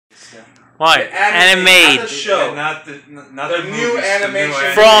What? Animated. Not the show. Yeah, not the new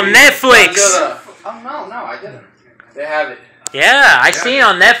animation. From Netflix. Oh, no, I didn't. They have it. Yeah, I seen it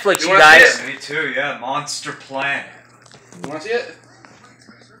on Netflix, you guys. Me too, yeah. Monster Planet. You want to see it?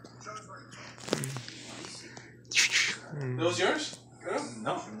 That was yours?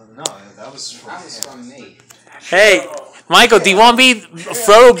 No, that was from me. Hey, Michael, do you want to be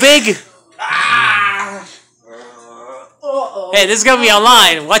Frodo Big? Hey, this is gonna be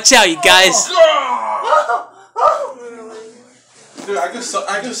online. Watch out, you guys. Dude, I could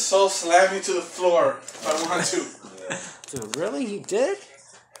so slam you to the floor if I want to. Dude, really? You did?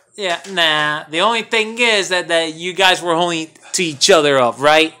 Yeah, nah. The only thing is that you guys were holding to each other up,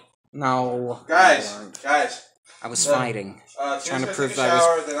 right? No. Guys. I was fighting. Trying to prove that I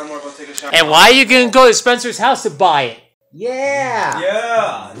was... Then I'm about to take a shower. And why are you gonna go to Spencer's house to buy it?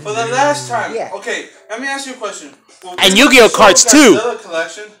 Yeah. For the last time. Yeah. Okay, let me ask you a question. And Yu-Gi-Oh cards too. Godzilla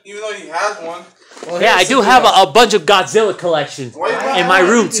collection, even though he has one. Well, yeah, I do have a bunch of Godzilla collections in my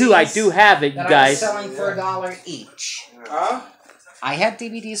room too. I do have it, you guys. I was selling for $1 each. Huh? I had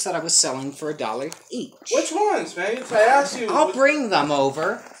DVDs that I was selling for $1 each. Which ones, man? I asked you. I'll bring them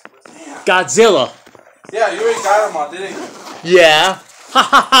over. Godzilla. Yeah, you already got them all, didn't you? Yeah. Ha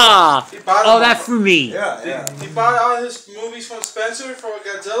ha ha. Oh, that's for me. Yeah. He bought all his movies from Spencer for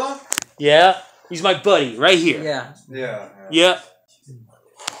Godzilla? Yeah. He's my buddy, right here. Yeah.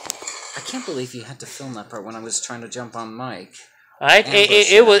 I can't believe you had to film that part when I was trying to jump on mic. Right?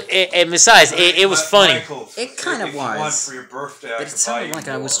 It was, and besides, it was funny. Michael, it kind of was. For your birthday, but it sounded like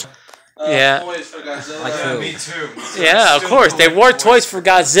I was... yeah. Toys for Godzilla. Like me too. Yeah, of course. They were toys for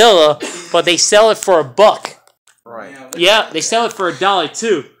Godzilla, but they sell it for $1. Right. Yeah, they sell it for $1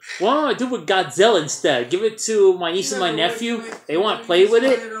 too. What do I do with Godzilla instead? Give it to my niece and my nephew? They want to play with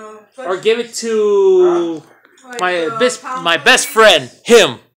it? Or give it to my best friend,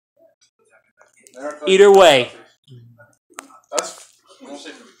 him. Either way.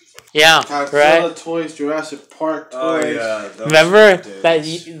 Yeah, Godzilla right? toys, Jurassic Park toys. Oh, yeah. Remember?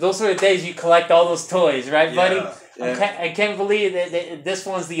 Those were the days you collect all those toys, right, buddy? Yeah. I can't believe that this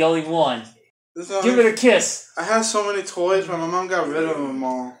one's the only one. Give it a kiss. I had so many toys, but my mom got rid of them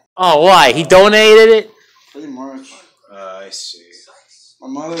all. Oh, why? He donated it? Pretty much. I see. My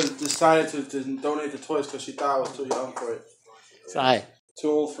mother decided to donate the toys because she thought I was too young for it. Sorry.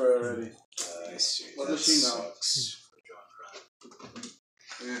 Too old for it already. I see. What does she know? Sucks.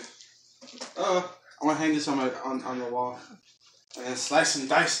 Yeah. I'm gonna hang this on the wall. And then slice and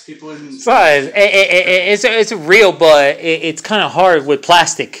dice people in. Sorry, it's real, but it's kind of hard with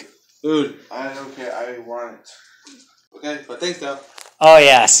plastic. Dude, I don't care. I want it. Okay, but thanks though. Oh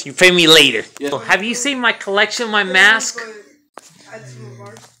yes, you pay me later. Yeah. Have you seen my collection, my mask? Some of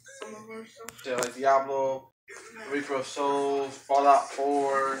our stuff. Yeah, like Diablo, Reaper of Souls, Fallout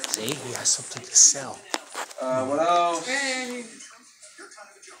 4. See, he has something to sell. What else?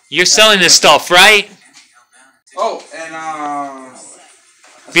 You're selling this stuff, right? Oh, and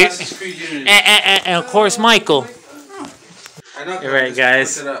Assassin's Creed Unity. And of course, Michael. I know. You're right,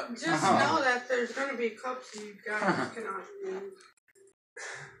 guys. Just know that there's going to be cups you guys cannot use.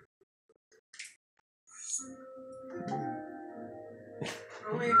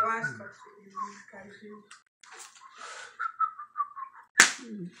 Only glass cups you guys use.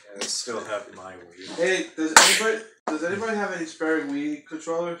 Yeah, I still have my weed. Hey, does anybody have any spare Wii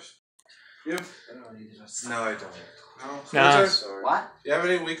controllers? You? No, I don't. No. Sorry. What? You have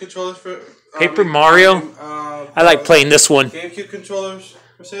any Wii controllers for Paper Mario? I like playing this one. GameCube controllers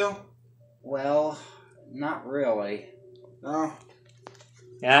for sale? Well, not really. No.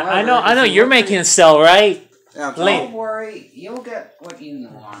 Yeah, I know. You're making a sell, right? Yeah, don't worry. You'll get what you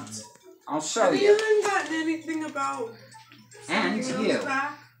want. I'll show Have you. you even gotten anything about... And you.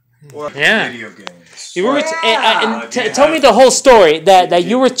 What Yeah. video games? You were tell me the whole story that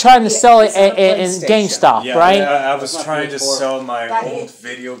you were trying to sell it in GameStop, Yeah, right? I was trying to sell my old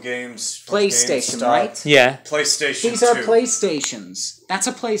video games from PlayStation, GameStop. right? Yeah. PlayStation 2. These are PlayStations. That's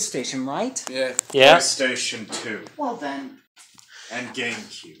a PlayStation, right? Yeah. Yeah. PlayStation 2 Well then. and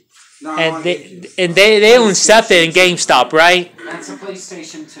GameCube. No, And they don't accept it in GameStop, right? That's a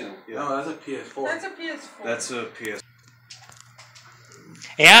PlayStation 2. No, that's a PS4. That's a PS4. That's a PS.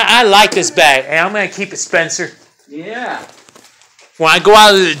 Yeah, I like this bag, and I'm gonna keep it, Spencer. Yeah. When I go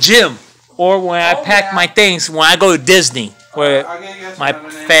out to the gym, or when I pack my things, when I go to Disney with my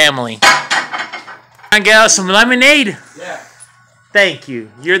family. I get out some lemonade. Yeah. Thank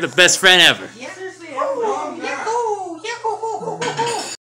you. You're the best friend ever. Yeah.